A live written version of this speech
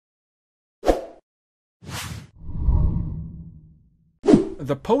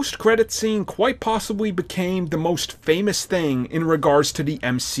The post-credit scene quite possibly became the most famous thing in regards to the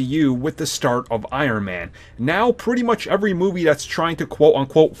MCU with the start of Iron Man. Now pretty much every movie that's trying to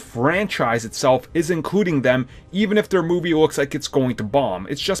quote-unquote franchise itself is including them, even if their movie looks like it's going to bomb.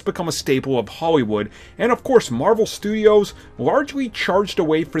 It's just become a staple of Hollywood, and of course Marvel Studios largely charged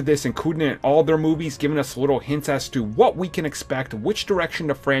away for this, including it in all their movies, giving us little hints as to what we can expect, which direction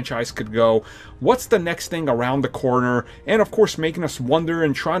the franchise could go, what's the next thing around the corner, and of course making us wonder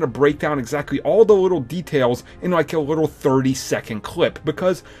and trying to break down exactly all the little details in like a little 30-second clip,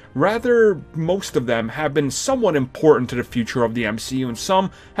 because rather most of them have been somewhat important to the future of the MCU and some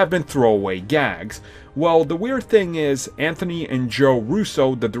have been throwaway gags. Well, the weird thing is, Anthony and Joe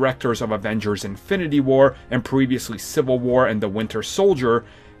Russo, the directors of Avengers Infinity War and previously Civil War and The Winter Soldier,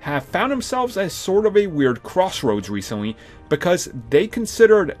 have found themselves at sort of a weird crossroads recently because they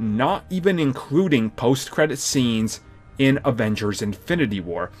considered not even including post-credit scenes in Avengers Infinity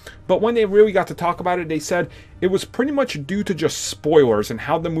War. But when they really got to talk about it, they said it was pretty much due to just spoilers and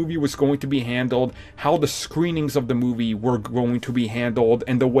how the movie was going to be handled, how the screenings of the movie were going to be handled,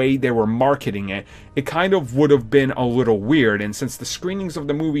 and the way they were marketing it. It kind of would have been a little weird, and since the screenings of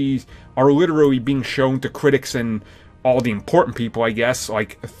the movies are literally being shown to critics and all the important people, I guess,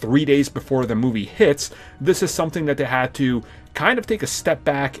 like 3 days before the movie hits, this is something that they had to kind of take a step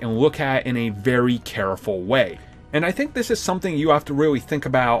back and look at in a very careful way. And I think this is something you have to really think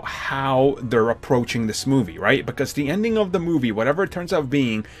about how they're approaching this movie, right? Because the ending of the movie, whatever it turns out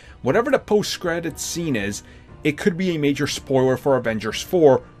being, whatever the post-credits scene is, it could be a major spoiler for Avengers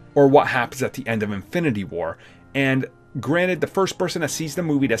 4 or what happens at the end of Infinity War. And granted, the first person that sees the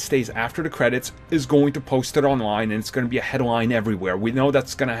movie that stays after the credits is going to post it online and it's going to be a headline everywhere. We know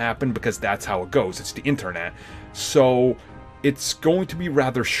that's going to happen because that's how it goes. It's the internet. So it's going to be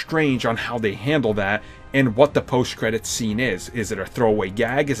rather strange on how they handle that and what the post-credits scene is. Is it a throwaway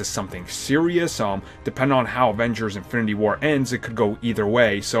gag? Is it something serious? Depending on how Avengers Infinity War ends, it could go either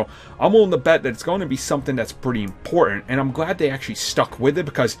way. So I'm willing to bet that it's going to be something that's pretty important, and I'm glad they actually stuck with it,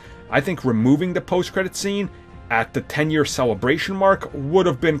 because I think removing the post-credit scene at the 10-year celebration mark would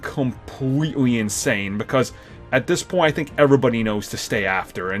have been completely insane, because at this point I think everybody knows to stay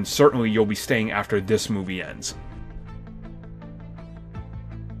after, and certainly you'll be staying after this movie ends.